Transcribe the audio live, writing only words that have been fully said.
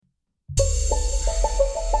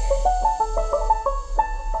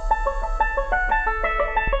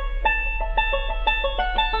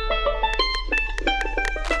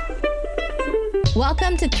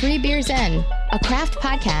Welcome to Three Beers In, a craft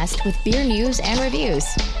podcast with beer news and reviews.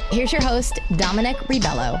 Here's your host, Dominic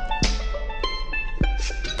Ribello.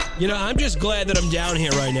 You know, I'm just glad that I'm down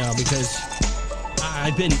here right now because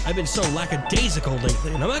I've been so lackadaisical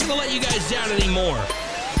lately, and I'm not going to let you guys down anymore.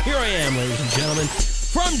 Here I am, ladies and gentlemen,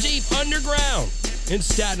 from deep underground in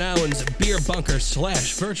Staten Island's beer bunker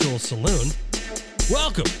 / virtual saloon.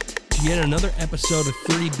 Welcome to yet another episode of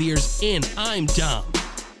 3 Beers In. I'm Dom,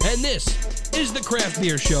 and this is the Craft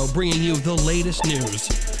Beer Show, bringing you the latest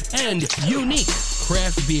news and unique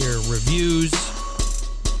craft beer reviews.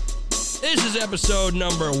 This is episode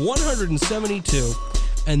number 172,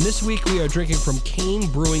 and this week we are drinking from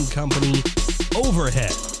Kane Brewing Company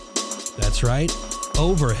Overhead. That's right,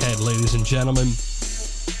 Overhead, ladies and gentlemen.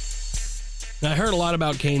 Now, I heard a lot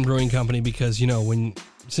about Kane Brewing Company because, you know,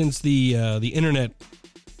 since the internet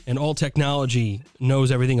and all technology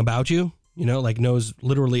knows everything about you, you know, like knows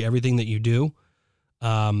literally everything that you do.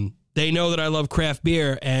 They know that I love craft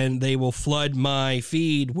beer, and they will flood my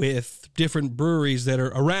feed with different breweries that are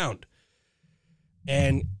around.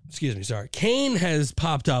 And, Kane has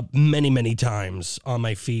popped up many, many times on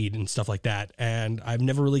my feed and stuff like that, and I've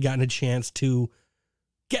never really gotten a chance to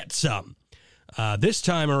get some. This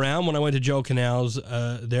time around, when I went to Joe Canals,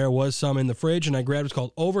 there was some in the fridge, and I grabbed it's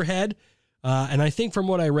called Overhead. And I think from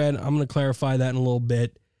what I read, I'm going to clarify that in a little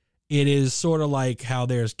bit. It is sort of like how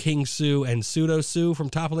there's King Sue and Pseudo Sue from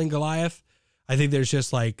Toppling Goliath. I think there's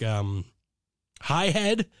just like High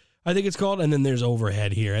Head, I think it's called, and then there's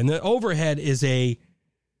Overhead here. And the Overhead is a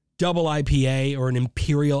double IPA or an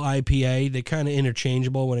Imperial IPA. They're kind of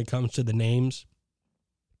interchangeable when it comes to the names.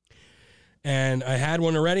 And I had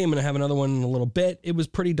one already. I'm going to have another one in a little bit. It was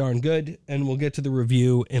pretty darn good, and we'll get to the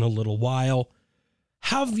review in a little while.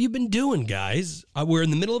 How have you been doing, guys? We're in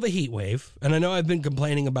the middle of a heat wave, and I know I've been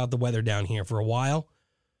complaining about the weather down here for a while.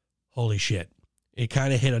 Holy shit. It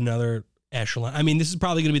kind of hit another echelon. I mean, this is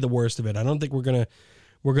probably going to be the worst of it. I don't think we're going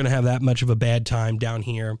to have that much of a bad time down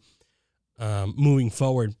here moving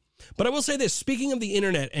forward. But I will say this, speaking of the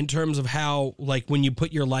internet, in terms of how, like, when you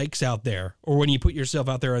put your likes out there, or when you put yourself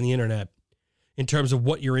out there on the internet, in terms of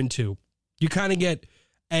what you're into, you kind of get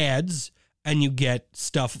ads, and you get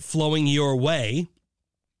stuff flowing your way.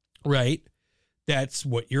 Right? That's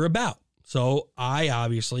what you're about. So I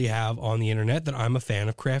obviously have on the internet that I'm a fan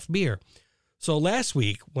of craft beer. So last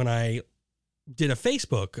week, when I did a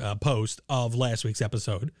Facebook post of last week's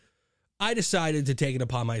episode, I decided to take it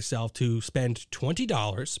upon myself to spend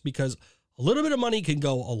 $20 because a little bit of money can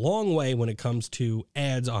go a long way when it comes to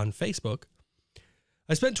ads on Facebook.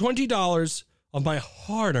 I spent $20 of my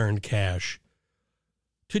hard-earned cash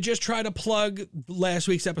to just try to plug last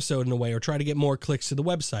week's episode in a way, or try to get more clicks to the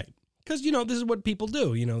website. Because, you know, this is what people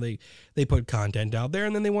do. You know, they put content out there,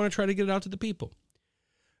 and then they want to try to get it out to the people.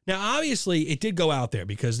 Now, obviously, it did go out there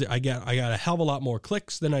because I got a hell of a lot more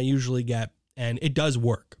clicks than I usually get, and it does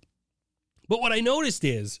work. But what I noticed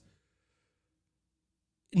is,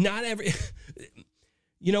 not every...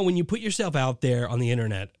 You know, when you put yourself out there on the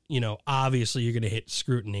internet, you know, obviously you're going to hit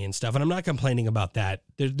scrutiny and stuff, and I'm not complaining about that.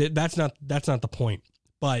 That's not the point.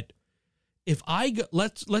 But if I go,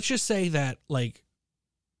 let's just say that, like,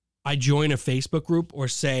 I join a Facebook group, or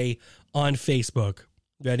say on Facebook,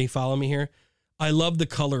 ready, follow me here. I love the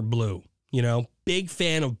color blue, you know, big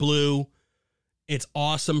fan of blue. It's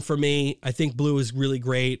awesome for me. I think blue is really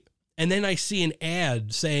great. And then I see an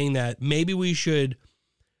ad saying that maybe we should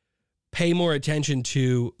pay more attention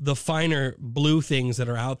to the finer blue things that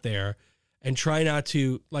are out there, and try not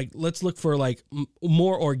to, like, let's look for, like,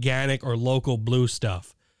 more organic or local blue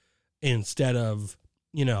stuff instead of,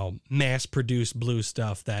 you know, mass-produced blue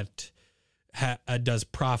stuff that does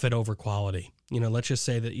profit over quality. You know, let's just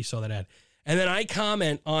say that you saw that ad. And then I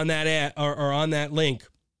comment on that ad, or on that link,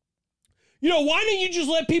 you know, why don't you just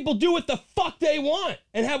let people do what the fuck they want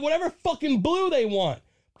and have whatever fucking blue they want?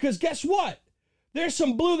 Because guess what? There's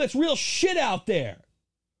some blue that's real shit out there.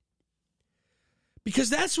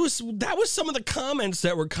 Because that was some of the comments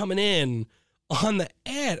that were coming in on the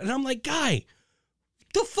ad. And I'm like, guy,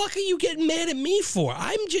 the fuck are you getting mad at me for?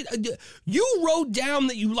 You wrote down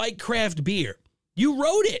that you like craft beer. You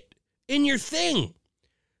wrote it in your thing.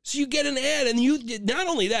 So you get an ad, and you, not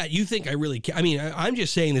only that, you think I really care. I mean, I'm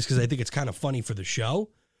just saying this because I think it's kind of funny for the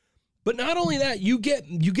show. But not only that, you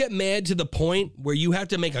get mad to the point where you have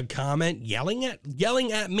to make a comment yelling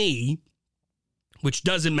at me, which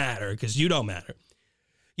doesn't matter because you don't matter.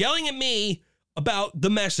 Yelling at me about the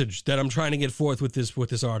message that I'm trying to get forth with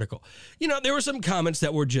this article. You know, there were some comments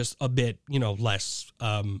that were just a bit, you know, less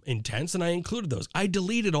intense, and I included those. I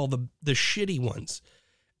deleted all the shitty ones.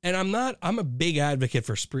 And I'm a big advocate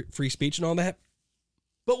for free speech and all that.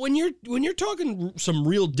 But when you're talking some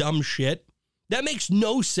real dumb shit, that makes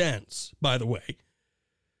no sense, by the way.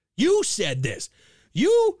 You said this.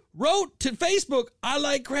 You wrote to Facebook, I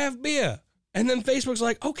like craft beer. And then Facebook's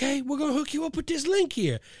like, okay, we're going to hook you up with this link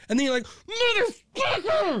here. And then you're like,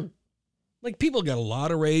 motherfucker! Like, people got a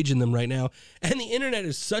lot of rage in them right now. And the internet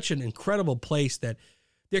is such an incredible place that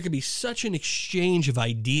there can be such an exchange of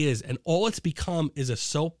ideas. And all it's become is a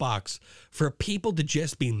soapbox for people to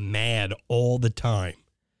just be mad all the time.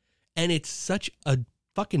 And it's such a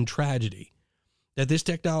fucking tragedy that this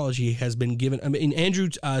technology has been given. I mean,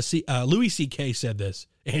 Louis C.K. said this.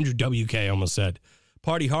 Andrew W.K. almost said,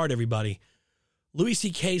 party hard, everybody. Louis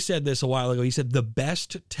C.K. said this a while ago. He said, the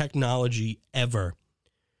best technology ever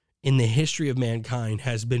in the history of mankind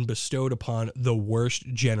has been bestowed upon the worst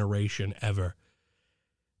generation ever.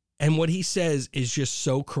 And what he says is just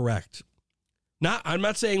so correct. I'm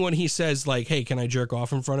not saying when he says, like, hey, can I jerk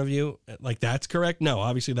off in front of you? Like, that's correct. No,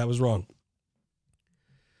 obviously that was wrong.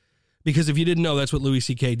 Because if you didn't know, that's what Louis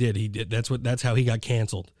C.K. did. He did. That's how he got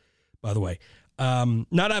canceled, by the way.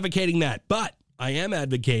 Not advocating that, but I am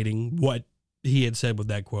advocating what he had said with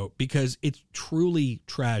that quote, because it's truly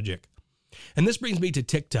tragic. And this brings me to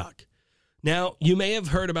TikTok. Now, you may have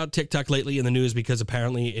heard about TikTok lately in the news because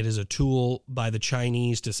apparently it is a tool by the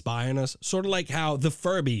Chinese to spy on us, sort of like how the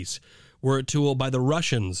Furbies were a tool by the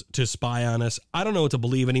Russians to spy on us. I don't know what to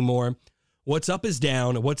believe anymore. What's up is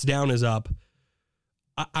down. What's down is up.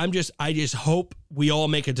 I just hope we all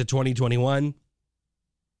make it to 2021.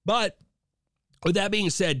 But with that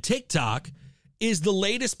being said, TikTok is the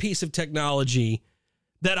latest piece of technology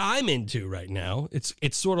that I'm into right now. It's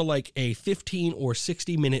sort of like a 15 or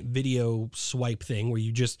 60 minute video swipe thing where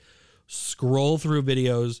you just scroll through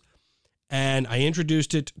videos. And I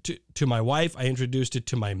introduced it to my wife. I introduced it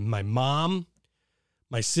to my mom.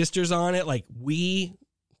 My sister's on it. Like, we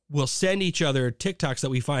will send each other TikToks that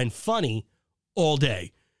we find funny all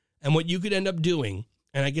day. And what you could end up doing,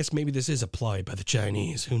 and I guess maybe this is applied by the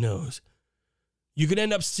Chinese, who knows? You could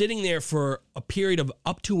end up sitting there for a period of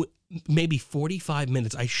up to maybe 45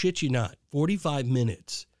 minutes. I shit you not. 45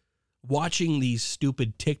 minutes watching these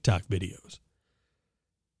stupid TikTok videos.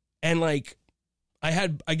 And like,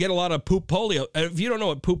 I get a lot of poop polio. If you don't know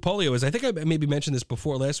what poop polio is, I think I maybe mentioned this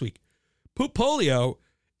before last week. Poop polio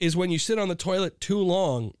is when you sit on the toilet too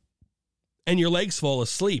long and your legs fall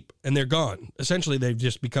asleep and they're gone. Essentially, they've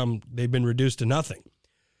been reduced to nothing.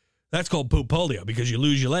 That's called poop polio because you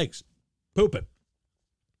lose your legs pooping.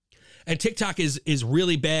 And TikTok is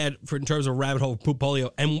really bad in terms of rabbit hole poop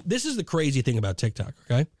polio. And this is the crazy thing about TikTok,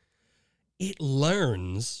 okay? It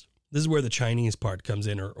learns. This is where the Chinese part comes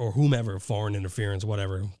in, or whomever, foreign interference,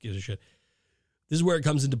 whatever, who gives a shit. This is where it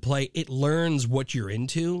comes into play. It learns what you're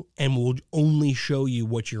into and will only show you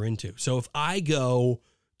what you're into. So if I go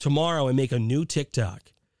tomorrow and make a new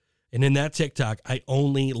TikTok, and in that TikTok, I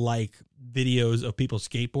only like videos of people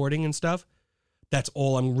skateboarding and stuff, that's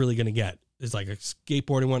all I'm really going to get. It's like a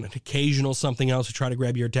skateboarding one, an occasional something else to try to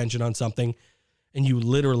grab your attention on something. And you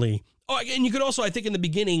literally, and you could also, I think in the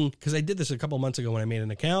beginning, because I did this a couple months ago when I made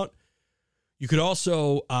an account, you could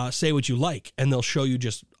also say what you like, and they'll show you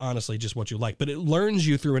just what you like. But it learns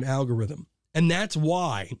you through an algorithm. And that's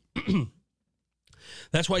why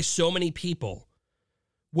so many people,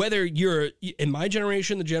 whether you're in my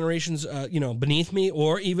generation, the generations, beneath me,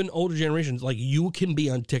 or even older generations, like, you can be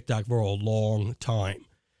on TikTok for a long time.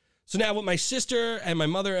 So now with my sister and my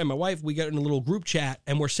mother and my wife, we got in a little group chat,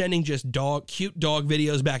 and we're sending just cute dog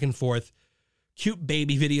videos back and forth, cute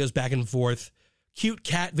baby videos back and forth, cute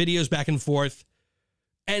cat videos back and forth.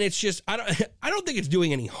 And it's just, I don't think it's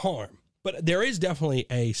doing any harm, but there is definitely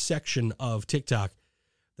a section of TikTok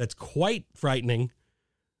that's quite frightening,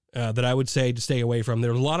 that I would say to stay away from.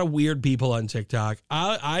 There's a lot of weird people on TikTok.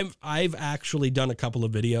 I've actually done a couple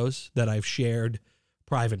of videos that I've shared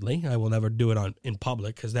privately. I will never do it in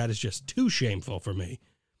public because that is just too shameful for me.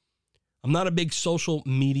 I'm not a big social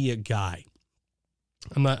media guy.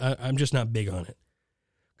 I'm just not big on it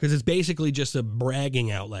because it's basically just a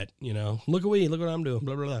bragging outlet. Look at what I'm doing,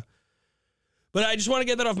 blah, blah, blah. But I just want to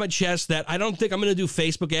get that off my chest that I don't think I'm going to do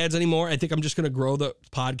Facebook ads anymore. I think I'm just going to grow the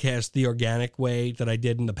podcast the organic way that I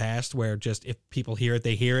did in the past, where just if people hear it,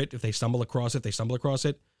 they hear it. If they stumble across it, they stumble across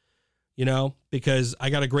it. Because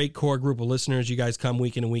I got a great core group of listeners. You guys come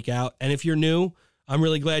week in and week out. And if you're new, I'm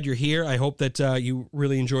really glad you're here. I hope that you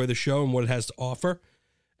really enjoy the show and what it has to offer.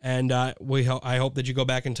 And I hope that you go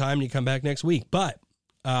back in time and you come back next week. But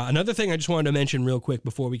another thing I just wanted to mention real quick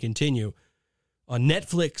before we continue. On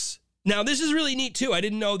Netflix. Now, this is really neat, too. I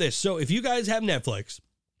didn't know this. So if you guys have Netflix,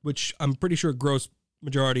 which I'm pretty sure gross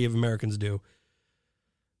majority of Americans do,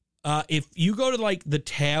 If you go to like the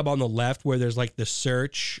tab on the left where there's like the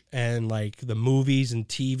search and like the movies and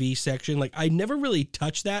TV section, like I never really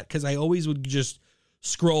touched that because I always would just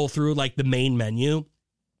scroll through like the main menu.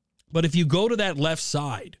 But if you go to that left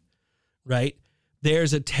side, right,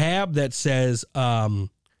 there's a tab that says, oh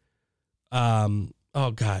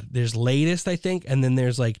God, there's latest, I think. And then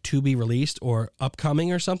there's like to be released or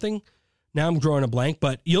upcoming or something. Now I'm drawing a blank,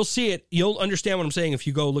 but you'll see it. You'll understand what I'm saying if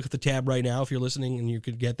you go look at the tab right now, if you're listening and you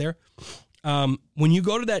could get there. When you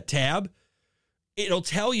go to that tab, it'll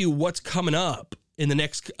tell you what's coming up in the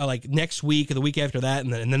next, next week or the week after that.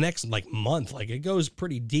 And then in the next like month, like it goes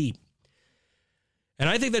pretty deep. And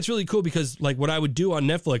I think that's really cool because like what I would do on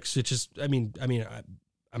Netflix, it's just,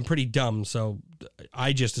 I'm pretty dumb. So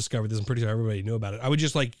I just discovered this. I'm pretty sure everybody knew about it. I would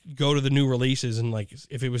just like go to the new releases and like,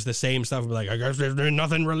 if it was the same stuff, I'd be like, I guess there's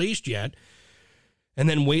nothing released yet. And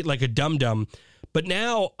then wait like a dum-dum. But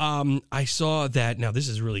now I saw that, now this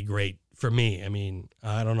is really great for me. I mean,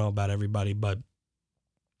 I don't know about everybody, but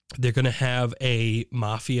they're going to have a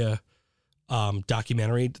mafia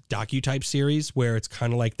docu-type series where it's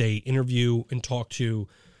kind of like they interview and talk to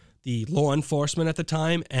the law enforcement at the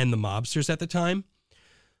time and the mobsters at the time.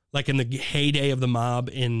 Like in the heyday of the mob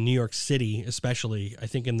in New York City, especially, I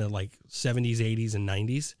think in the like 70s, 80s, and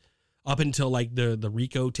 90s, up until like the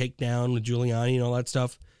Rico takedown with Giuliani and all that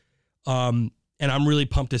stuff. And I'm really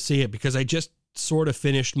pumped to see it because I just sort of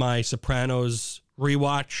finished my Sopranos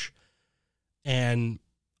rewatch, and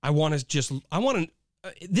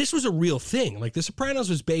this was a real thing. Like the Sopranos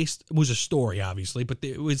was a story, obviously, but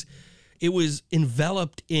it was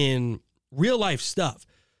enveloped in real life stuff.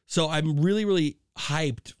 So I'm really, really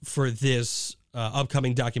hyped for this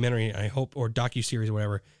upcoming documentary, I hope, or docuseries or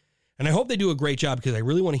whatever. And I hope they do a great job because I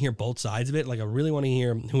really want to hear both sides of it. Like I really want to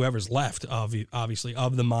hear whoever's left, obviously,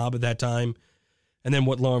 of the mob at that time, and then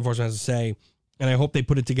what law enforcement has to say. And I hope they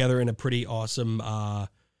put it together in a pretty awesome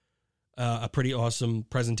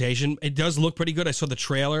presentation. It does look pretty good. I saw the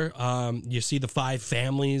trailer. You see the 5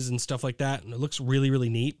 families and stuff like that, and it looks really, really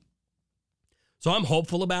neat. So I'm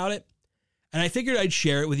hopeful about it. And I figured I'd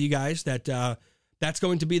share it with you guys that that's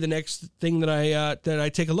going to be the next thing that I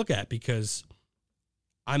take a look at because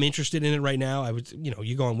I'm interested in it right now.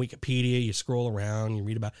 You go on Wikipedia, you scroll around, you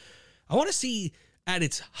read about. I want to see at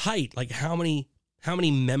its height, like how many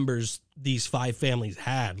members these 5 families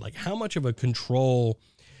had, like how much of a control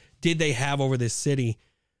did they have over this city,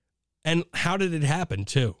 and how did it happen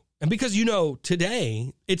too? And because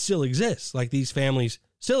today it still exists, like these families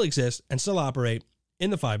still exist and still operate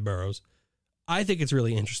in the 5 boroughs. I think it's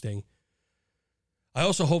really interesting. I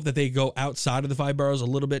also hope that they go outside of the 5 boroughs a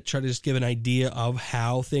little bit, try to just give an idea of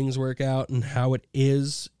how things work out and how it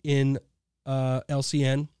is in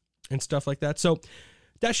LCN and stuff like that. So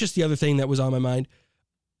that's just the other thing that was on my mind.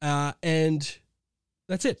 And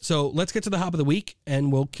that's it. So let's get to the hop of the week and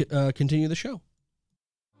we'll continue the show.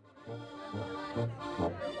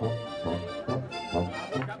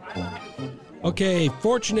 Okay,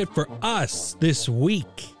 fortunate for us this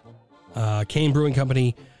week, Kane Brewing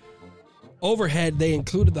Company, overhead, they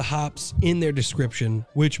included the hops in their description,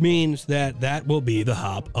 which means that will be the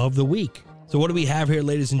hop of the week. So what do we have here,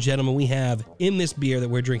 ladies and gentlemen? We have in this beer that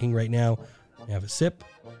we're drinking right now, we have a sip.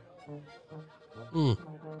 We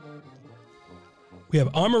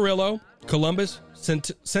have Amarillo, Columbus,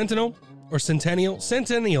 Centennial, I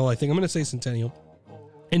think. I'm going to say Centennial.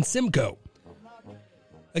 And Simcoe.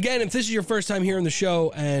 Again, if this is your first time here on the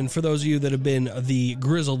show, and for those of you that have been the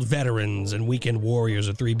grizzled veterans and weekend warriors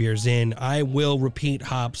of 3 beers in, I will repeat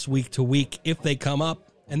hops week to week if they come up,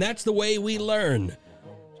 and that's the way we learn.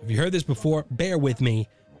 If you heard this before, bear with me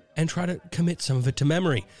and try to commit some of it to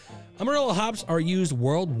memory. Amarillo hops are used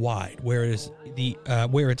worldwide, where its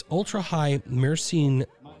ultra-high myrcene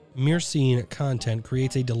content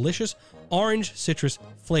creates a delicious orange citrus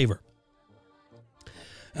flavor.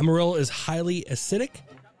 Amarillo is highly acidic,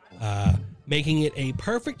 making it a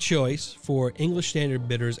perfect choice for English standard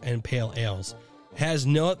bitters and pale ales. It has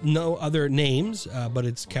no other names, but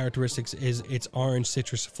its characteristics is its orange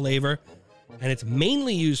citrus flavor, and it's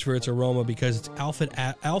mainly used for its aroma because its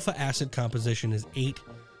alpha acid composition is 8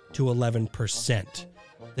 to 11%.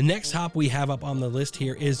 The next hop we have up on the list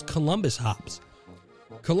here is Columbus hops.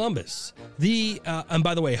 Columbus. And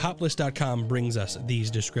by the way, hoplist.com brings us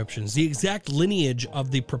these descriptions. The exact lineage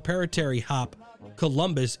of the proprietary hop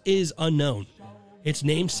Columbus is unknown. Its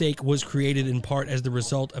namesake was created in part as the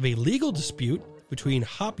result of a legal dispute between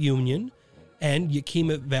Hop Union and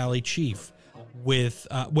Yakima Valley Chief,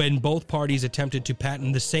 when both parties attempted to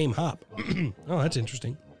patent the same hop. Oh, that's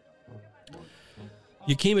interesting.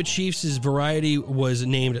 Yakima Chief's variety was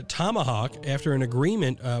named Tomahawk after an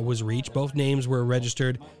agreement was reached. Both names were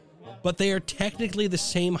registered but they are technically the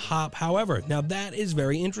same hop. However, now that is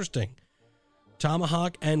very interesting.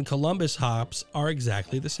 Tomahawk and Columbus hops are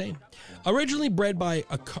exactly the same. Originally bred by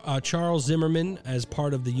Charles Zimmerman as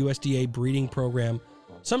part of the USDA breeding program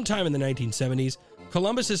sometime in the 1970s,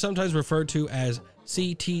 Columbus is sometimes referred to as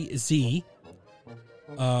CTZ,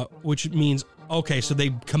 which means, okay, so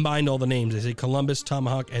they combined all the names. They say Columbus,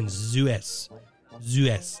 Tomahawk, and Zeus.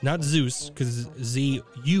 Zeus, not Zeus, because it's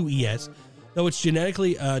Z-U-E-S, though it's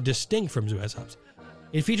genetically distinct from Zeus hops.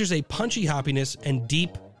 It features a punchy hoppiness and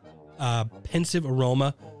deep, pensive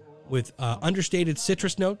aroma with understated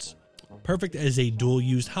citrus notes, perfect as a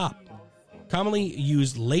dual-used hop. Commonly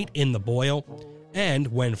used late in the boil, and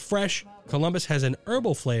when fresh, Columbus has an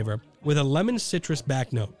herbal flavor with a lemon citrus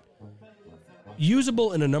back note.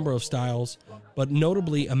 Usable in a number of styles, but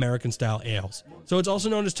notably American-style ales. So it's also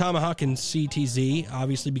known as Tomahawk and CTZ,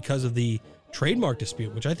 obviously because of the trademark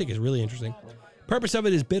dispute, which I think is really interesting. Purpose of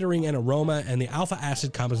it is bittering and aroma, and the alpha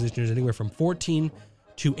acid composition is anywhere from 14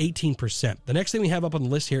 to 18%. The next thing we have up on the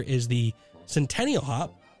list here is the Centennial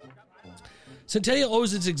hop. Centennial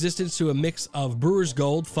owes its existence to a mix of Brewer's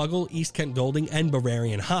Gold, Fuggle, East Kent Golding, and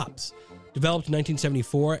Bavarian hops. Developed in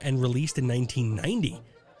 1974 and released in 1990.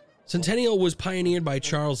 Centennial was pioneered by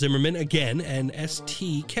Charles Zimmerman, again, and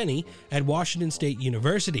S.T. Kenny at Washington State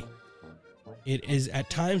University. It is at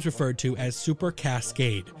times referred to as Super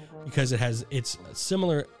Cascade because it has its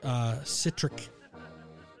similar citric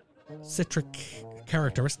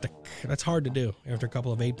characteristic. That's hard to do after a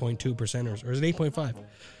couple of 8.2 percenters, or is it 8.5?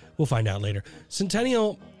 We'll find out later.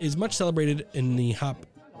 Centennial is much celebrated in the hop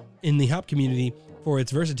community for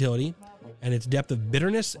its versatility and its depth of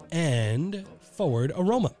bitterness and forward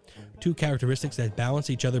aroma, two characteristics that balance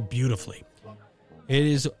each other beautifully. It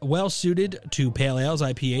is well suited to pale ales,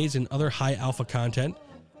 IPAs, and other high alpha content,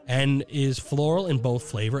 and is floral in both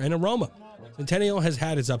flavor and aroma. Centennial has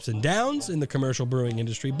had its ups and downs in the commercial brewing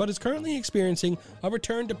industry, but is currently experiencing a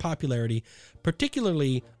return to popularity,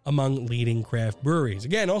 particularly among leading craft breweries.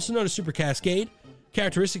 Again, also known as Super Cascade,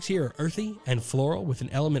 characteristics here are earthy and floral with an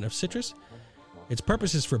element of citrus. Its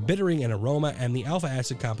purpose is for bittering and aroma, and the alpha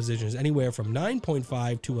acid composition is anywhere from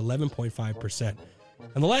 9.5 to 11.5%.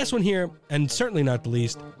 And the last one here, and certainly not the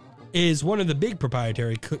least, is one of the big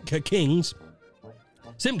proprietary kings,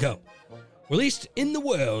 Simcoe. Released in the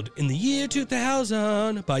world in the year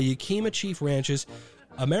 2000 by Yakima Chief Ranches,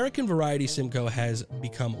 American variety Simcoe has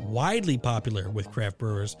become widely popular with craft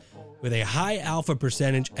brewers with a high alpha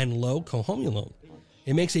percentage and low cohomolone.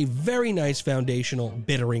 It makes a very nice foundational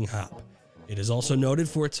bittering hop. It is also noted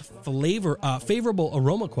for its favorable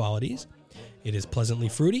aroma qualities. It is pleasantly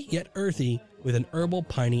fruity, yet earthy, with an herbal,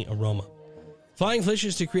 piney aroma. Flying Fish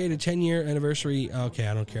is to create a 10-year anniversary. Okay,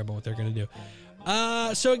 I don't care about what they're going to do.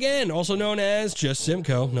 So again, also known as just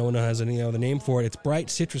Simcoe. No one has any other name for it. It's bright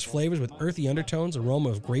citrus flavors with earthy undertones, aroma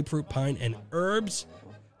of grapefruit, pine, and herbs.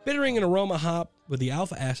 Bittering and aroma hop with the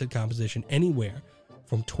alpha acid composition anywhere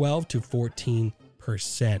from 12 to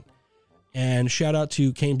 14%. And shout out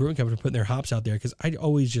to Kane Brewing Company for putting their hops out there, because I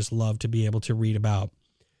always just love to be able to read about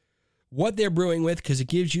what they're brewing with, because it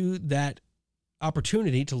gives you that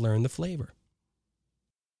opportunity to learn the flavor.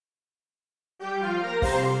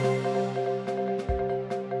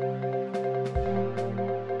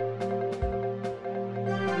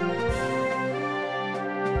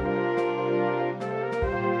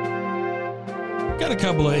 Got a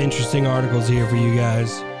couple of interesting articles here for you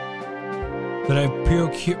guys that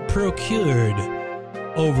I've procured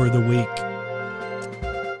over the week.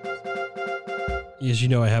 As you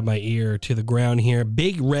know, I have my ear to the ground here.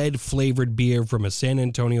 Big Red flavored beer from a San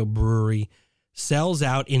Antonio brewery sells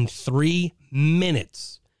out in 3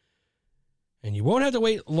 minutes. And you won't have to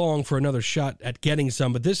wait long for another shot at getting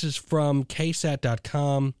some, but this is from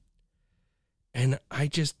ksat.com, and I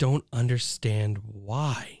just don't understand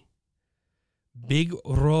why. Big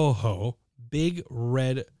Rojo, Big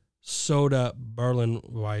Red Soda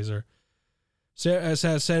Berlinweisser.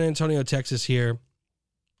 San Antonio, Texas here.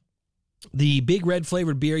 The Big Red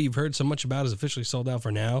flavored beer you've heard so much about is officially sold out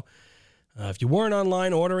for now. If you weren't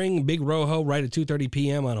online ordering Big Rojo right at 2:30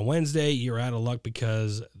 p.m. on a Wednesday, you're out of luck,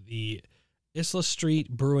 because the Isla Street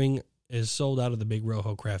Brewing is sold out of the Big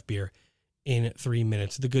Rojo craft beer in 3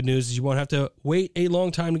 minutes. The good news is you won't have to wait a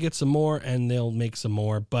long time to get some more, and they'll make some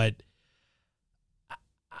more, but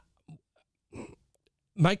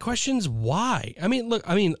my question's why? I mean, look,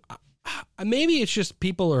 maybe it's just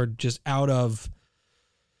people are just out of,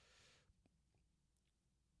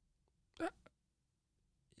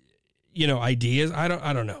 ideas. I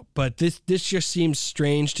don't know. But this just seems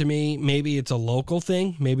strange to me. Maybe it's a local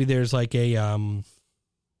thing. Maybe there's like a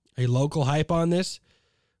local hype on this.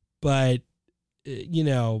 But,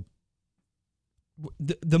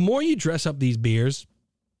 the more you dress up these beers,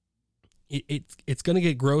 it's going to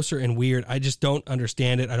get grosser and weird. I just don't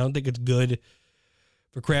understand it. I don't think it's good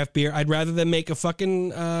for craft beer. I'd rather than make a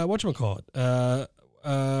fucking whatchamacallit,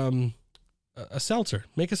 a seltzer.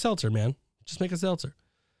 Make a seltzer, man. Just make a seltzer.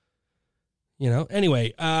 You know.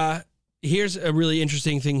 Anyway, here's a really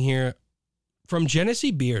interesting thing here from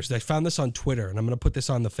Genesee Beers. I found this on Twitter, and I'm going to put this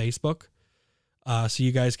on the Facebook so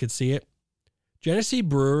you guys could see it. Genesee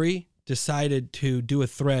Brewery decided to do a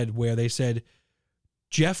thread where they said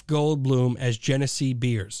Jeff Goldblum as Genesee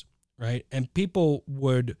Beers, right? And people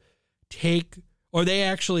would take, or they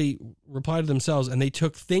actually replied to themselves, and they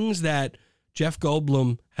took things that Jeff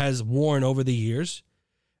Goldblum has worn over the years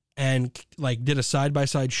and like did a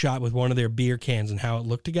side-by-side shot with one of their beer cans and how it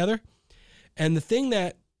looked together. And the thing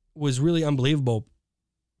that was really unbelievable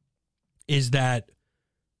is that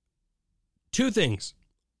two things.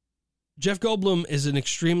 Jeff Goldblum is an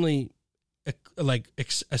extremely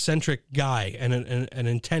eccentric guy and an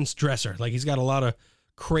intense dresser. Like he's got a lot of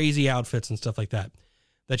crazy outfits and stuff like that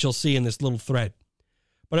you'll see in this little thread.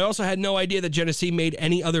 But I also had no idea that Genesee made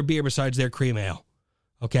any other beer besides their cream ale.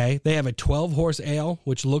 Okay. They have a 12-horse ale,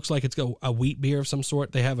 which looks like it's a wheat beer of some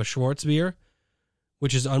sort. They have a Schwartz beer,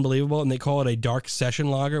 which is unbelievable. And they call it a dark session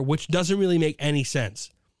lager, which doesn't really make any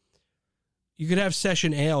sense. You could have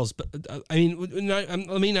session ales, but I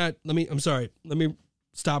mean, I'm sorry. Let me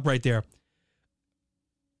stop right there.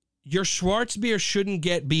 Your Schwartz beer shouldn't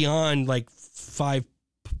get beyond like 5%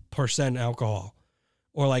 alcohol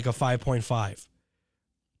or like a 5.5.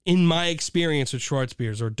 In my experience with Schwartz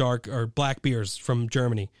beers or dark or black beers from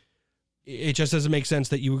Germany, it just doesn't make sense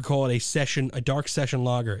that you would call it a dark session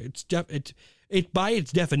lager. It by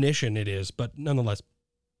its definition it is, but nonetheless,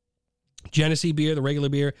 Genesee beer, the regular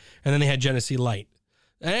beer, and then they had Genesee Light.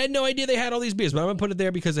 I had no idea they had all these beers, but I'm gonna put it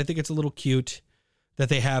there because I think it's a little cute that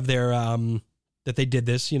they have their that they did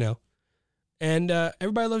this, you know. And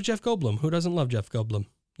everybody loves Jeff Goldblum. Who doesn't love Jeff Goldblum?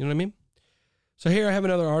 You know what I mean? So here I have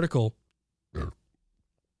another article.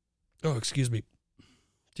 Oh, excuse me.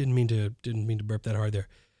 Didn't mean to burp that hard there.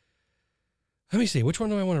 Let me see. Which one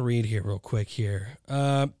do I want to read here real quick here?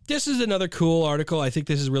 This is another cool article. I think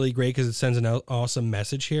this is really great because it sends an awesome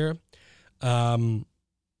message here.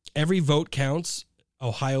 Every vote counts.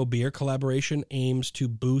 Ohio Beer collaboration aims to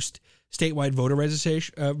boost statewide voter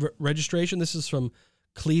registration. This is from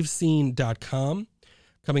clevescene.com,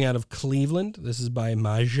 coming out of Cleveland. This is by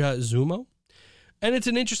Maja Zumo. And it's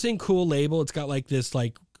an interesting, cool label. It's got like this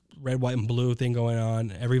like red, white, and blue thing going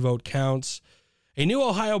on. Every vote counts. A new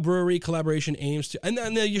Ohio brewery collaboration aims to, and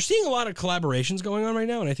you're seeing a lot of collaborations going on right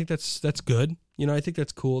now, and I think that's good. You know, I think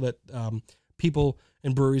that's cool that people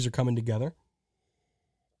and breweries are coming together.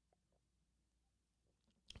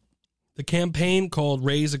 The campaign called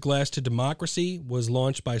Raise a Glass to Democracy was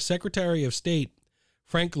launched by Secretary of State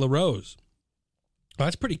Frank LaRose. Well,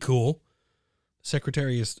 that's pretty cool.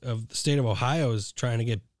 Secretary of the state of Ohio is trying to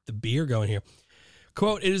get the beer going here.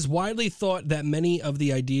 Quote, it is widely thought that many of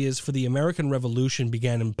the ideas for the American Revolution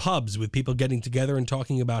began in pubs with people getting together and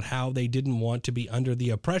talking about how they didn't want to be under the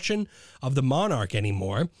oppression of the monarch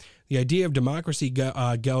anymore. The idea of democracy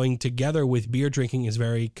going together with beer drinking is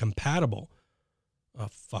very compatible. Oh,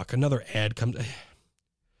 fuck. Another ad comes.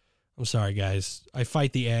 I'm sorry, guys. I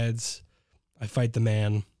fight the ads. I fight the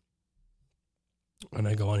man. And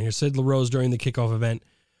I go on here. Said LaRose during the kickoff event.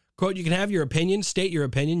 Quote, you can have your opinion, state your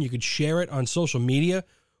opinion. You could share it on social media,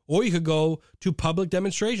 or you could go to public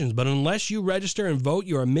demonstrations. But unless you register and vote,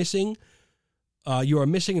 you are missing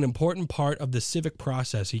an important part of the civic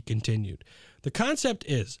process, he continued. The concept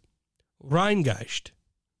is Rheingeist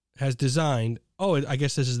has designed, I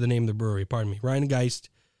guess this is the name of the brewery, pardon me. Rheingeist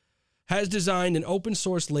has designed an open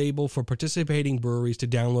source label for participating breweries to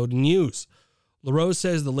download and use. LaRose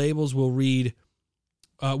says the labels will read,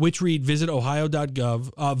 visit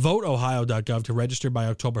ohio.gov, vote ohio.gov to register by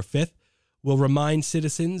October 5th, will remind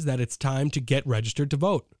citizens that it's time to get registered to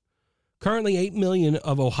vote. Currently, 8 million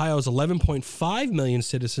of Ohio's 11.5 million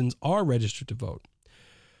citizens are registered to vote.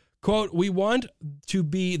 Quote, we want to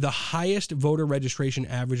be the highest voter registration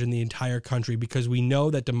average in the entire country because we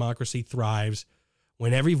know that democracy thrives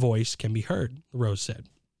when every voice can be heard, LaRose said.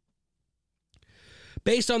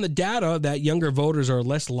 Based on the data that younger voters are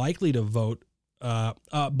less likely to vote,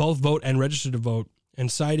 both vote and register to vote,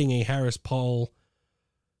 and citing a Harris poll,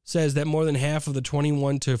 says that more than half of the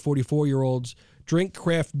 21 to 44-year-olds drink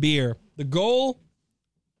craft beer. The goal...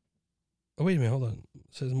 Oh, wait a minute, hold on. It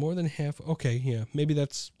says more than half... Okay, yeah, maybe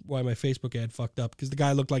that's why my Facebook ad fucked up, because the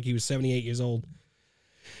guy looked like he was 78 years old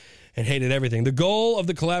and hated everything. The goal of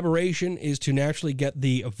the collaboration is to naturally get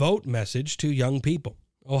the vote message to young people.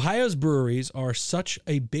 Ohio's breweries are such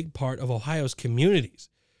a big part of Ohio's communities.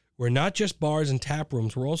 We're not just bars and tap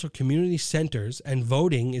rooms, we're also community centers, and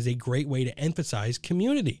voting is a great way to emphasize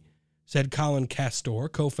community, said Colin Castor,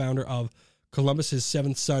 co-founder of Columbus's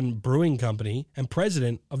Seventh Son Brewing Company and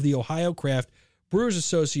president of the Ohio Craft Brewers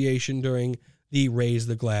Association during the Raise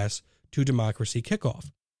the Glass to Democracy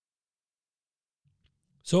kickoff.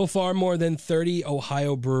 So far, more than 30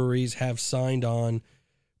 Ohio breweries have signed on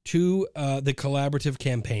to the collaborative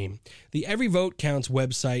campaign. The Every Vote Counts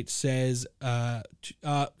website says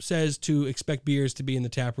to expect beers to be in the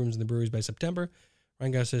tap rooms and the breweries by September.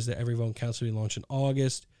 Ryan Gauss says that Every Vote Counts will be launched in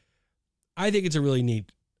August. I think it's a really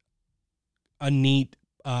neat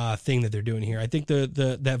thing that they're doing here. I think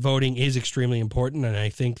that voting is extremely important, and I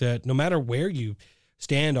think that no matter where you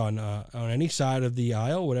stand on any side of the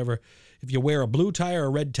aisle, whatever, if you wear a blue tie or a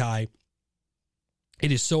red tie,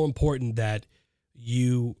 it is so important that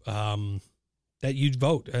you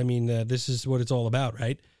vote. I mean, this is what it's all about,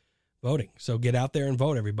 right? Voting. So get out there and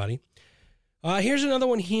vote, everybody. Here's another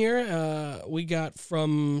one here. We got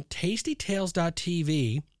from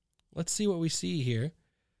tastytales.tv. Let's see what we see here.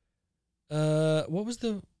 What was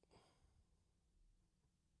the...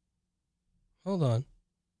 Hold on.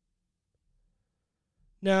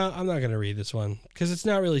 No, I'm not going to read this one because it's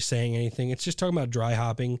not really saying anything. It's just talking about dry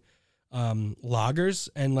hopping lagers,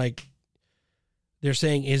 and like they're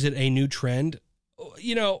saying, is it a new trend?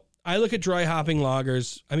 You know, I look at dry hopping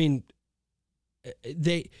lagers. I mean,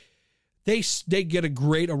 they get a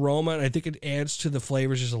great aroma, and I think it adds to the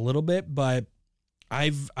flavors just a little bit. But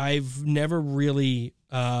I've never really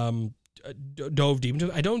dove deep into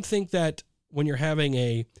it. I don't think that when you're having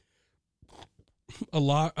a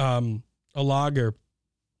lager,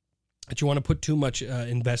 that you want to put too much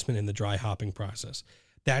investment in the dry hopping process.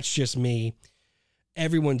 That's just me.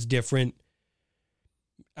 Everyone's different.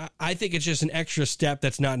 I think it's just an extra step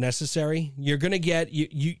that's not necessary. You're going to get,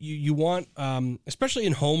 you want, especially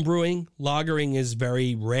in home brewing, lagering is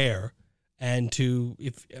very rare. And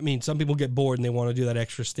some people get bored and they want to do that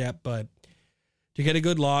extra step, but to get a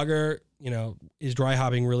good lager, is dry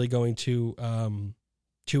hopping really going to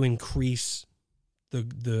increase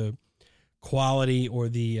the quality or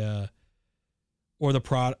the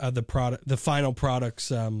final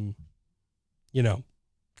product's,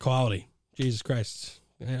 quality. Jesus Christ.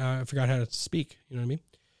 I forgot how to speak. You know what I mean?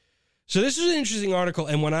 So this is an interesting article.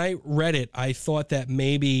 And when I read it, I thought that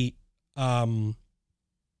maybe that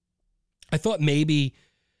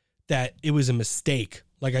it was a mistake.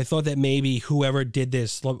 Like, I thought that maybe whoever did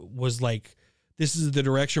this was like, this is the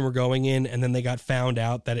direction we're going in. And then they got found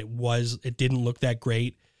out that it didn't look that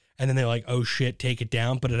great. And then they're like, oh shit, take it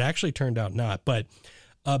down. But it actually turned out not. But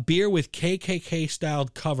a beer with KKK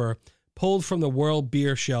styled cover pulled from the world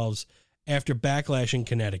beer shelves after backlash in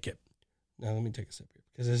Connecticut. Now let me take a sip here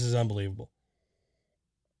because this is unbelievable.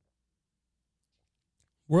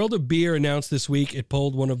 World of Beer announced this week it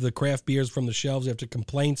pulled one of the craft beers from the shelves after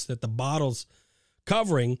complaints that the bottle's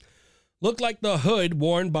covering looked like the hood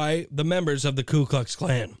worn by the members of the Ku Klux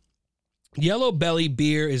Klan. Yellow Belly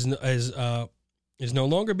beer is no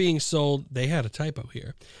longer being sold. They had a typo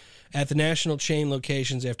here. At the national chain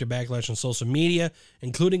locations after backlash on social media,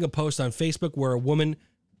 including a post on Facebook where a woman...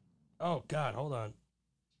 Oh, God, hold on.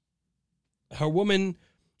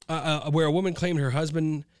 Where a woman claimed her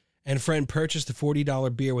husband and friend purchased the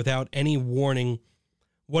 $40 beer without any warning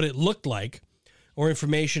what it looked like or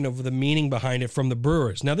information of the meaning behind it from the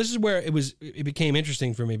brewers. Now, this is where it became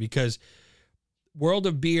interesting for me because World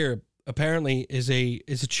of Beer apparently is a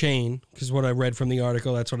chain, because what I read from the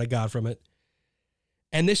article, that's what I got from it.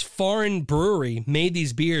 And this foreign brewery made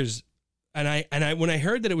these beers, and I when I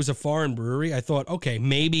heard that it was a foreign brewery, I thought, okay,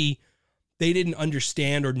 maybe they didn't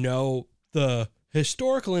understand or know the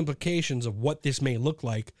historical implications of what this may look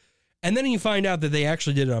like. And then you find out that they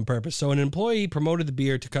actually did it on purpose. So an employee promoted the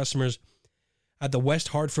beer to customers at the West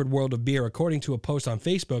Hartford World of Beer, according to a post on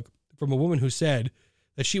Facebook from a woman who said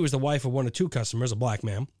that she was the wife of one of two customers, a black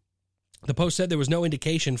man. The post said there was no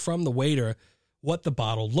indication from the waiter what the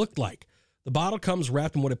bottle looked like. The bottle comes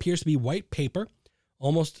wrapped in what appears to be white paper,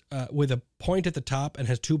 almost with a point at the top, and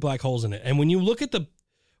has two black holes in it. And when you look at the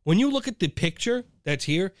picture that's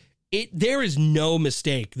here, there is no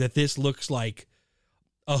mistake that this looks like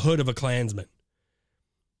a hood of a Klansman.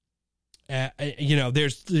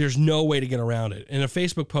 There's no way to get around it. In a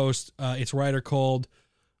Facebook post, its writer called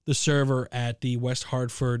the server at the West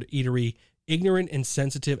Hartford eatery ignorant,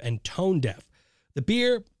 insensitive, and tone deaf. The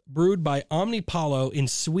beer, brewed by Omnipollo in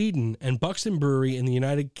Sweden and Buxton Brewery in the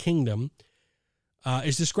United Kingdom,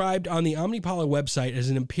 is described on the Omnipollo website as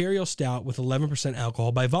an imperial stout with 11%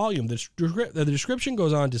 alcohol by volume. The description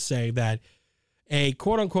goes on to say that A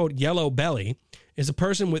quote-unquote yellow belly is a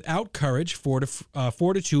person without courage,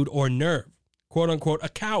 fortitude, or nerve. Quote-unquote a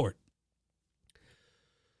coward.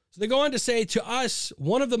 So they go on to say, to us,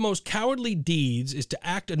 one of the most cowardly deeds is to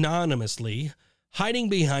act anonymously, hiding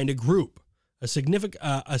behind a group. A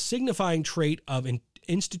signifying trait of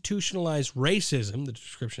institutionalized racism, the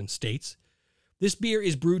description states. This beer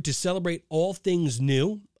is brewed to celebrate all things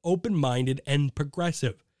new, open-minded, and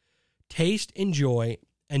progressive. Taste, enjoy,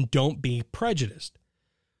 and don't be prejudiced.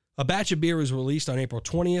 A batch of beer was released on April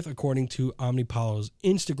 20th, according to Omnipolo's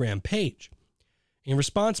Instagram page. In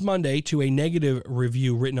response Monday to a negative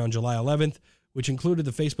review written on July 11th, which included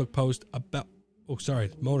the Facebook post about... Oh,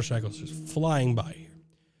 sorry, motorcycles just flying by here.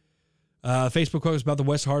 Facebook post about the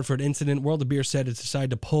West Hartford incident. World of Beer said it's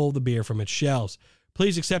decided to pull the beer from its shelves.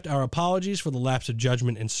 Please accept our apologies for the lapse of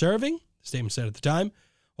judgment in serving, the statement said at the time.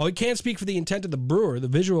 While we can't speak for the intent of the brewer, the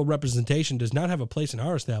visual representation does not have a place in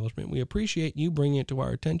our establishment. We appreciate you bringing it to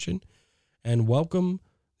our attention and welcome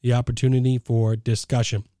the opportunity for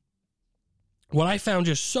discussion. What I found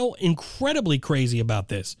just so incredibly crazy about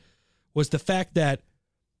this was the fact that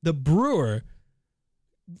the brewer,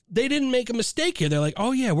 they didn't make a mistake here. They're like,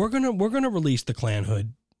 oh yeah, we're gonna release the Clan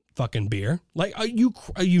Hood fucking beer. Like, are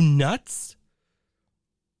you nuts?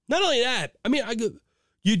 Not only that, I mean,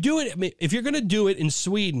 you do it. I mean, if you're gonna do it in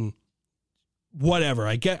Sweden, whatever.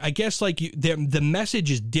 I guess like the message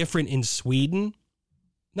is different in Sweden.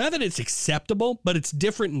 Not that it's acceptable, but it's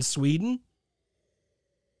different in Sweden.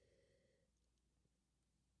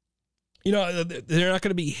 You know, they're not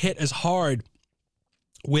going to be hit as hard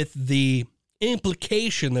with the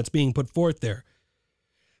implication that's being put forth there.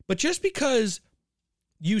 But just because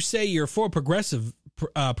you say you're for progressivism,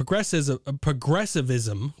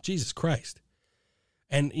 Jesus Christ,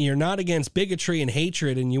 and you're not against bigotry and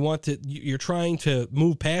hatred, and you're trying to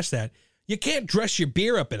move past that, you can't dress your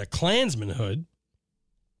beer up in a Klansman hood.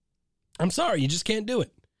 I'm sorry, you just can't do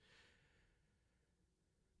it.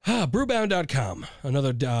 Brewbound.com,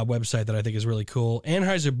 another website that I think is really cool.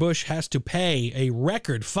 Anheuser-Busch has to pay a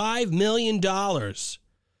record $5 million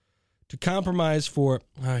to compromise for,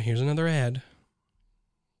 here's another ad.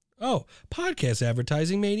 Oh, podcast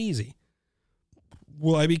advertising made easy.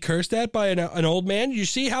 Will I be cursed at by an old man? You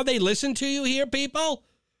see how they listen to you here, people?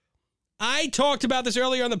 I talked about this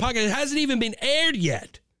earlier on the podcast. It hasn't even been aired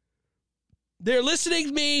yet. They're listening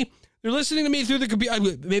to me. They're listening to me through the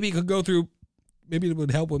computer. Maybe it could go through. Maybe it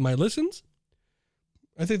would help with my listens.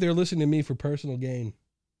 I think they're listening to me for personal gain.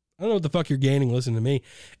 I don't know what the fuck you're gaining listening to me.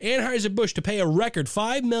 Anheuser-Busch to pay a record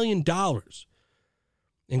 $5 million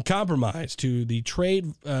in compromise to the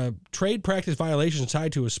trade practice violations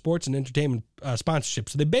tied to a sports and entertainment sponsorship.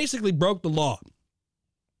 So they basically broke the law.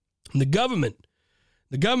 And the government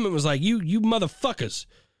was like, you motherfuckers,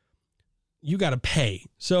 you got to pay.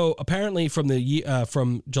 So apparently from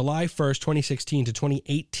July 1st, 2016 to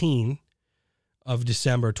 2018 of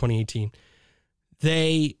December 2018,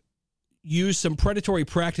 they used some predatory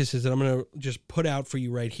practices that I'm going to just put out for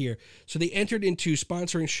you right here. So they entered into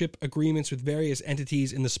sponsorship agreements with various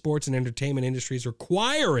entities in the sports and entertainment industries,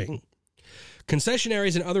 requiring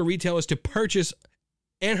concessionaires and other retailers to purchase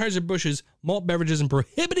Anheuser-Busch's malt beverages and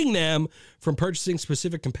prohibiting them from purchasing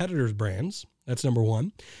specific competitors' brands. That's number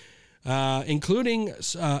one. Including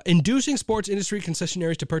inducing sports industry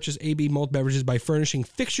concessionaires to purchase AB malt beverages by furnishing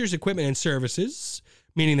fixtures, equipment, and services,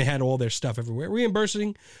 meaning they had all their stuff everywhere,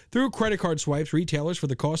 reimbursing through credit card swipes retailers for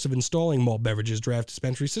the cost of installing malt beverages draft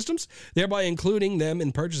dispensary systems, thereby including them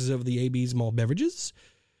in purchases of the AB's malt beverages,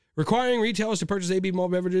 requiring retailers to purchase AB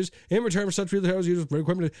malt beverages in return for such retailers use for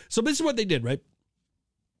equipment. So this is what they did, right?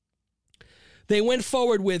 They went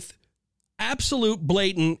forward with absolute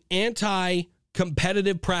blatant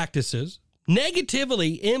anti-competitive practices,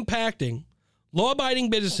 negatively impacting law-abiding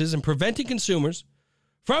businesses and preventing consumers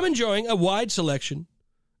from enjoying a wide selection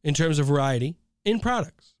in terms of variety in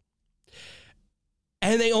products.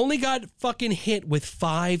 And they only got fucking hit with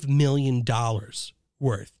 $5 million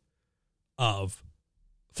worth of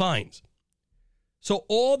fines. So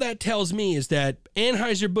all that tells me is that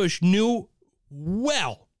Anheuser-Busch knew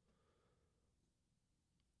well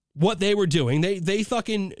what they were doing. They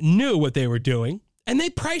fucking knew what they were doing, and they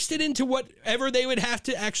priced it into whatever they would have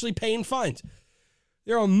to actually pay in fines.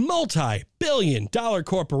 They're a multi-billion-dollar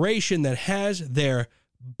corporation that has their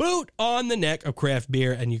boot on the neck of craft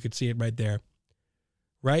beer, and you could see it right there.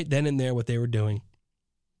 Right then and there what they were doing.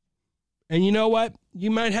 And you know what?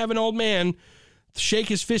 You might have an old man shake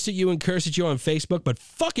his fist at you and curse at you on Facebook, but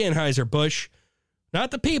fuck Anheuser-Busch.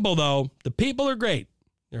 Not the people, though. The people are great.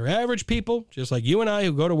 They're average people, just like you and I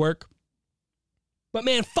who go to work. But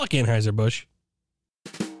man, fuck Anheuser-Busch.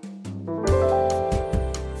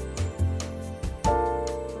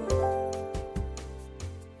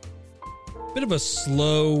 Bit of a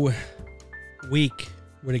slow week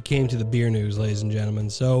when it came to the beer news, ladies and gentlemen.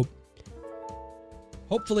 So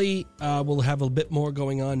hopefully we'll have a bit more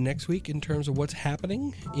going on next week in terms of what's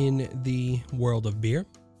happening in the world of beer.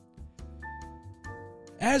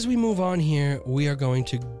 As we move on here, we are going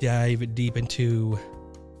to dive deep into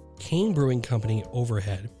Kane Brewing Company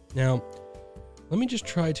Overhead. Now, let me just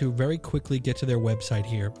try to very quickly get to their website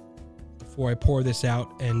here before I pour this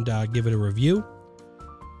out and give it a review.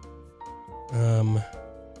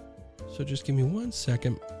 So just give me 1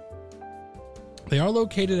 second. They are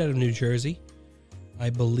located out of New Jersey. I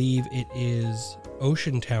believe it is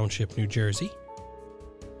Ocean Township, New Jersey.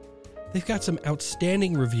 They've got some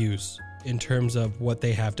outstanding reviews in terms of what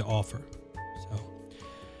they have to offer. So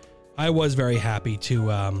I was very happy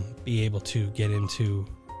to be able to get into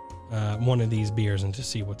one of these beers and to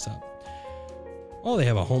see what's up. Oh, they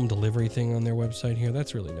have a home delivery thing on their website here.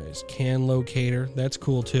 That's really nice. Can locator. That's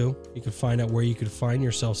cool too. You can find out where you could find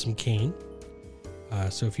yourself some cane.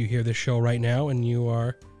 So if you hear this show right now and you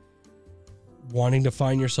are wanting to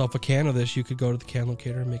find yourself a can of this, you could go to the can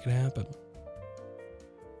locator and make it happen.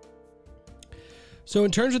 So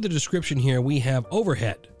in terms of the description here, we have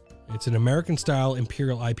Overhead. It's an American-style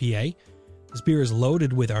Imperial IPA. This beer is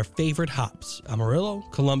loaded with our favorite hops, Amarillo,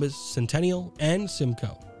 Columbus, Centennial, and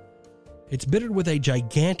Simcoe. It's bittered with a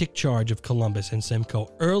gigantic charge of Columbus and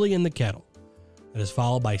Simcoe early in the kettle that is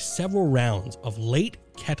followed by several rounds of late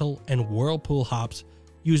kettle and whirlpool hops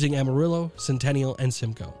using Amarillo, Centennial, and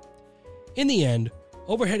Simcoe. In the end,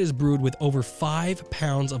 Overhead is brewed with over 5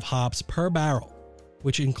 pounds of hops per barrel,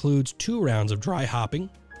 which includes 2 rounds of dry hopping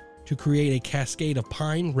to create a cascade of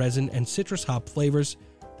pine, resin, and citrus hop flavors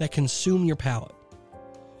that consume your palate.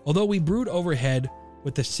 Although we brewed Overhead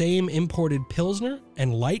with the same imported Pilsner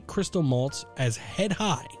and light crystal malts as Head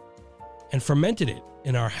High and fermented it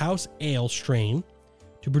in our house ale strain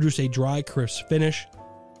to produce a dry, crisp finish,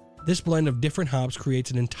 this blend of different hops creates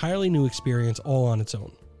an entirely new experience all on its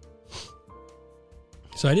own.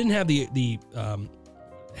 So I didn't have the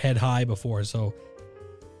Head High before, so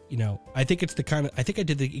I think it's I think I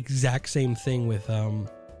did the exact same thing with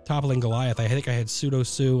Toppling Goliath. I think I had Pseudo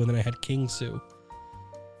Sue and then I had King Sue.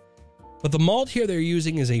 But the malt here they're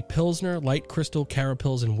using is a Pilsner, light crystal,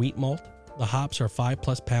 Carapils, and wheat malt. The hops are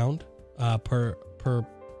 5+ pound per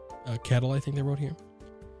kettle, I think they wrote here.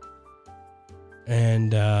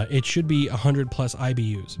 And it should be 100+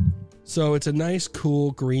 IBUs. So it's a nice,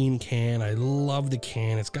 cool green can. I love the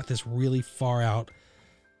can. It's got this really far out,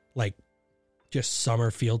 like, just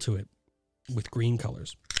summer feel to it with green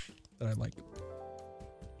colors that I like.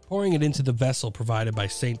 Pouring it into the vessel provided by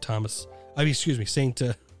St. Thomas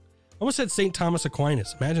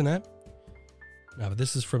Aquinas. Imagine that. No, but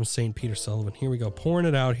this is from St. Peter Sullivan. Here we go. Pouring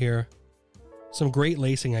it out here. Some great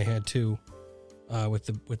lacing I had too with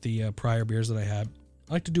the prior beers that I had.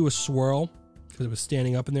 I like to do a swirl because it was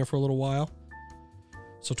standing up in there for a little while.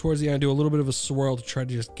 So towards the end, I do a little bit of a swirl to try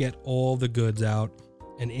to just get all the goods out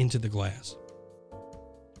and into the glass.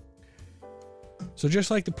 So just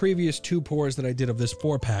like the previous 2 pours that I did of this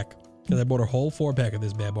 4-pack, because I bought a whole 4-pack of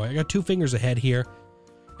this bad boy, I got 2 fingers ahead here.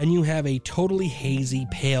 And you have a totally hazy,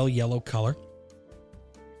 pale yellow color.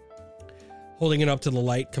 Holding it up to the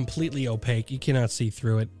light, completely opaque. You cannot see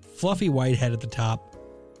through it. Fluffy white head at the top.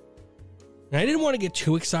 And I didn't want to get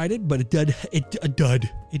too excited, but it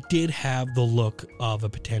did have the look of a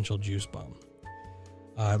potential juice bomb.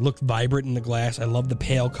 It looked vibrant in the glass. I love the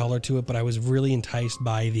pale color to it, but I was really enticed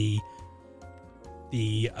by the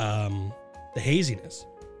haziness.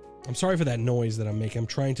 I'm sorry for that noise that I'm making. I'm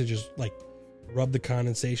trying to just rub the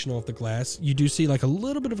condensation off the glass. You do see a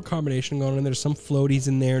little bit of a carbonation going on. There's some floaties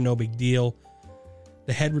in there, no big deal.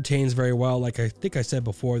 The head retains very well. Like I think I said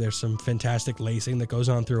before, there's some fantastic lacing that goes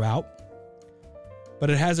on throughout. But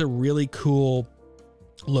it has a really cool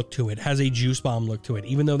look to it. It has a juice bomb look to it.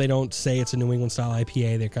 Even though they don't say it's a New England style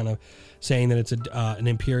IPA, they're kind of saying that it's an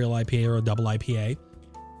Imperial IPA or a double IPA.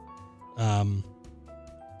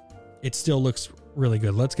 It still looks really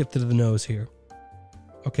good. Let's get to the nose here.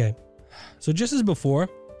 Okay. So just as before,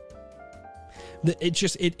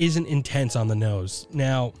 it isn't intense on the nose.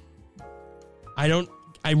 Now, I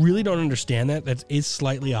really don't understand that. That is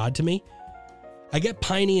slightly odd to me. I get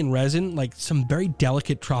piney and resin, like some very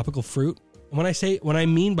delicate tropical fruit. And when I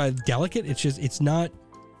mean by delicate, it's not,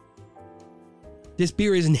 this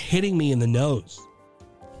beer isn't hitting me in the nose,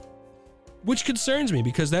 which concerns me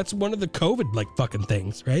because that's one of the COVID fucking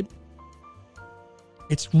things, right?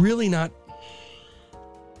 It's really not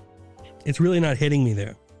hitting me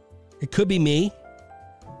there. It could be me.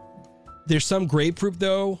 There's some grapefruit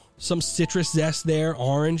though, some citrus zest there,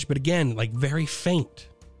 orange, but again, very faint.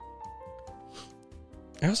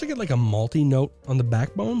 I also get like a malty note on the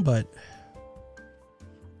backbone, but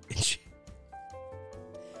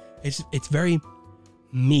it's very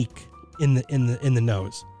meek in the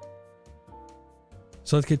nose.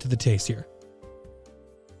 So let's get to the taste here.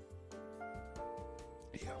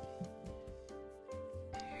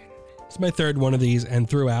 It's my third one of these, and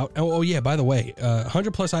throughout. Oh yeah, by the way,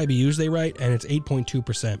 100 plus IBUs they write, and it's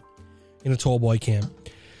 8.2% in a tall boy can.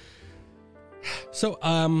 So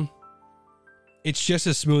it's just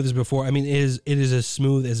as smooth as before. I mean, it is as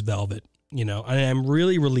smooth as velvet, you know. And I'm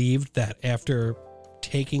really relieved that after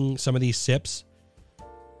taking some of these sips,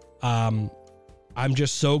 I'm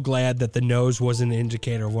just so glad that the nose wasn't an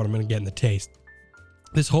indicator of what I'm going to get in the taste.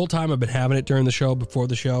 This whole time I've been having it during the show, before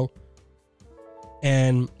the show,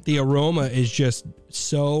 and the aroma is just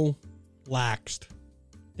so laxed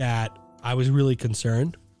that I was really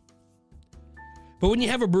concerned. But when you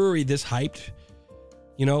have a brewery this hyped,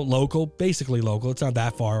 you know, local, basically local, it's not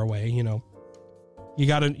that far away, you know, they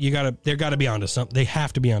gotta be onto something. They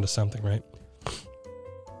have to be onto something, right?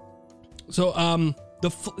 So,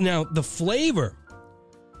 now the flavor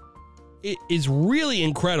is really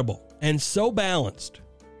incredible and so balanced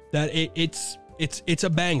that it's a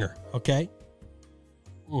banger. Okay.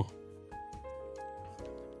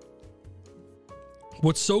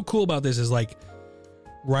 What's so cool about this is, like,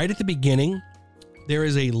 right at the beginning, there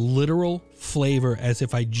is a literal flavor as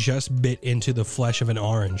if I just bit into the flesh of an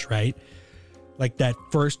orange, right? Like that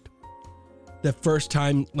first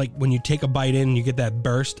time, like when you take a bite in and you get that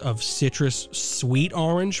burst of citrus sweet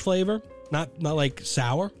orange flavor, not like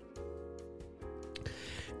sour.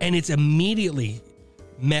 And it's immediately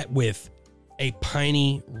met with a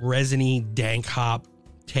piney, resiny, dank hop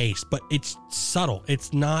taste, but it's subtle.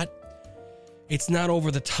 It's not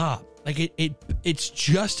over the top. Like it's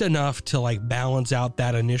just enough to like balance out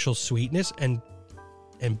that initial sweetness, and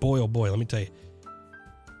boy, oh boy, let me tell you,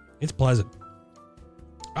 it's pleasant.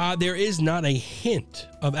 There is not a hint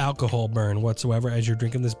of alcohol burn whatsoever as you're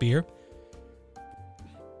drinking this beer.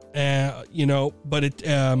 You know, but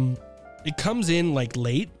it comes in like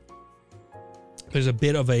late. There's a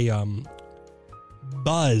bit of a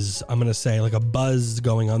buzz, I'm gonna say, like a buzz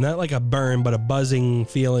going on, not like a burn, but a buzzing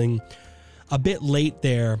feeling a bit late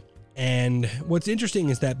there. And what's interesting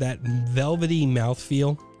is that velvety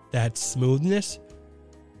mouthfeel, that smoothness,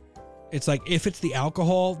 it's like, if it's the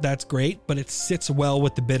alcohol, that's great, but it sits well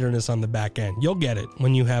with the bitterness on the back end. You'll get it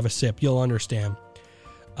when you have a sip. You'll understand.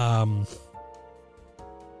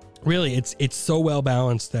 Really, it's so well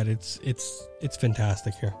balanced that it's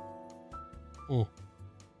fantastic here.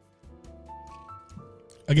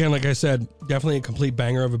 Again, like I said, definitely a complete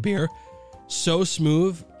banger of a beer. So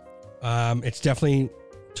smooth. It's definitely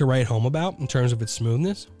to write home about in terms of its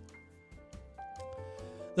smoothness.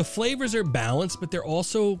 The flavors are balanced, but they're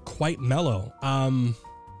also quite mellow.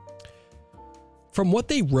 From what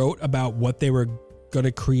they wrote about what they were going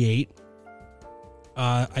to create,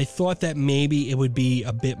 I thought that maybe it would be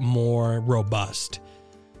a bit more robust.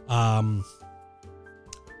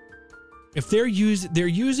 If they're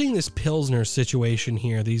using this Pilsner situation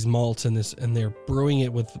here, these malts and they're brewing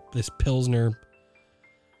it with this Pilsner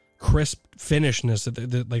crisp finishness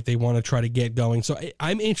that like they want to try to get going. So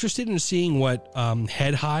I'm interested in seeing what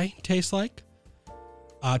Head High tastes like,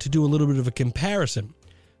 to do a little bit of a comparison,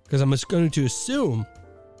 because I'm just going to assume.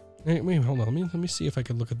 Wait, hold on. Let me see if I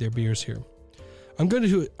can look at their beers here. I'm going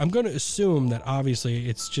to assume that obviously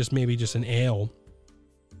it's just maybe just an ale.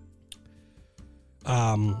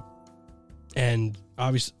 And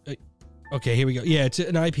obviously, okay, here we go. Yeah, it's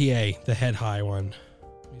an IPA, the Head High one.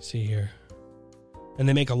 Let me see here. And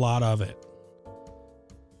they make a lot of it.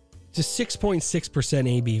 It's a 6.6%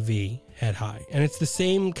 ABV, Head High. And it's the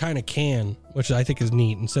same kind of can, which I think is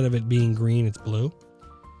neat. Instead of it being green, it's blue.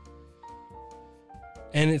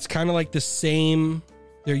 And it's kind of like the same,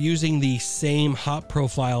 they're using the same hop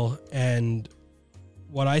profile. And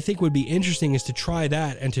what I think would be interesting is to try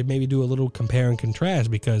that and to maybe do a little compare and contrast,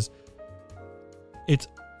 because it's,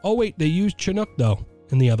 oh wait, they use Chinook though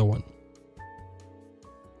in the other one.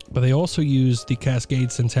 But they also use the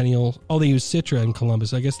Cascade Centennial. Oh, they use Citra in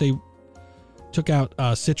Columbus. I guess they took out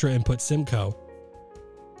Citra and put Simcoe.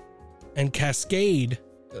 And Cascade,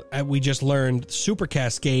 we just learned, Super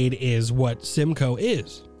Cascade is what Simcoe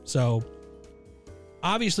is. So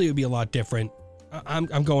obviously it would be a lot different. I'm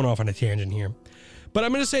going off on a tangent here. But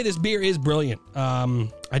I'm going to say this beer is brilliant.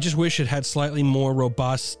 I just wish it had slightly more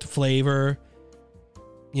robust flavor,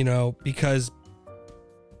 you know, because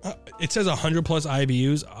it says 100 plus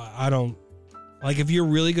IBUs. I don't like, if you're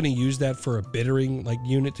really going to use that for a bittering like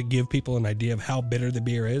unit to give people an idea of how bitter the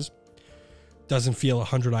beer is, doesn't feel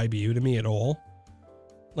 100 IBU to me at all.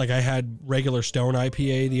 Like I had regular Stone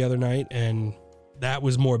IPA the other night, and that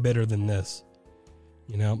was more bitter than this.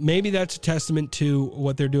 You know, maybe that's a testament to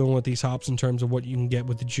what they're doing with these hops in terms of what you can get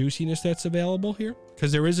with the juiciness that's available here,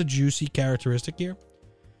 because there is a juicy characteristic here.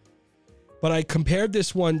 But I compared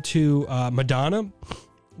this one to Madonna,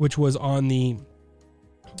 which was on the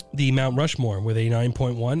Mount Rushmore with a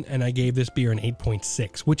 9.1, and I gave this beer an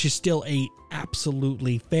 8.6, which is still a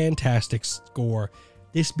absolutely fantastic score.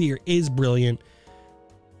 This beer is brilliant.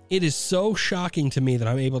 It is so shocking to me that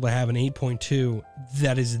I'm able to have an 8.2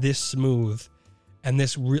 that is this smooth, and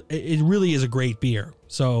it really is a great beer.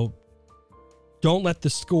 So don't let the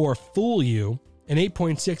score fool you. An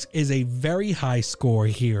 8.6 is a very high score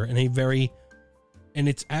here, and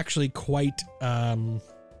it's actually quite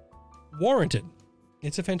warranted.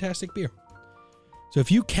 It's a fantastic beer. So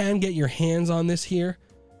if you can get your hands on this here,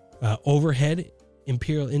 Overhead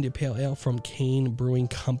Imperial India Pale Ale from Kane Brewing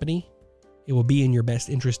Company, it will be in your best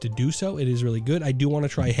interest to do so. It is really good. I do want to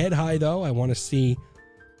try Head High, though. I want to see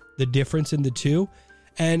the difference in the two.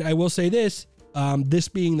 And I will say this, this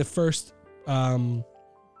being the first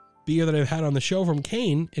beer that I've had on the show from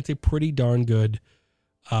Kane, it's a pretty darn good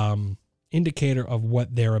indicator of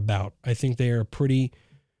what they're about. I think they're pretty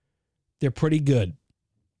good.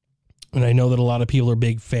 And I know that a lot of people are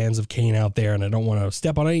big fans of Kane out there, and I don't want to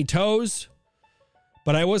step on any toes,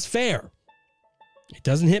 but I was fair. It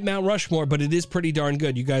doesn't hit Mount Rushmore, but it is pretty darn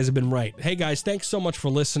good. You guys have been right. Hey, guys, thanks so much for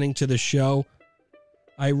listening to the show.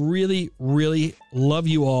 I really, really love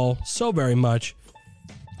you all so very much.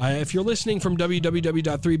 If you're listening from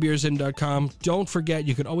www.3beersin.com, don't forget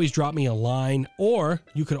you could always drop me a line, or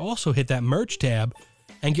you could also hit that merch tab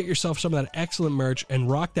and get yourself some of that excellent merch and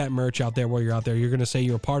rock that merch out there while you're out there. You're going to say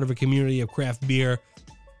you're a part of a community of craft beer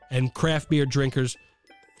and craft beer drinkers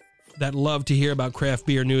that love to hear about craft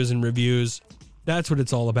beer news and reviews. That's what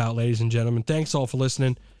it's all about, ladies and gentlemen. Thanks all for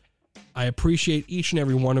listening. I appreciate each and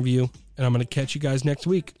every one of you, and I'm going to catch you guys next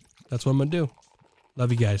week. That's what I'm going to do.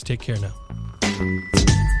 Love you guys. Take care now.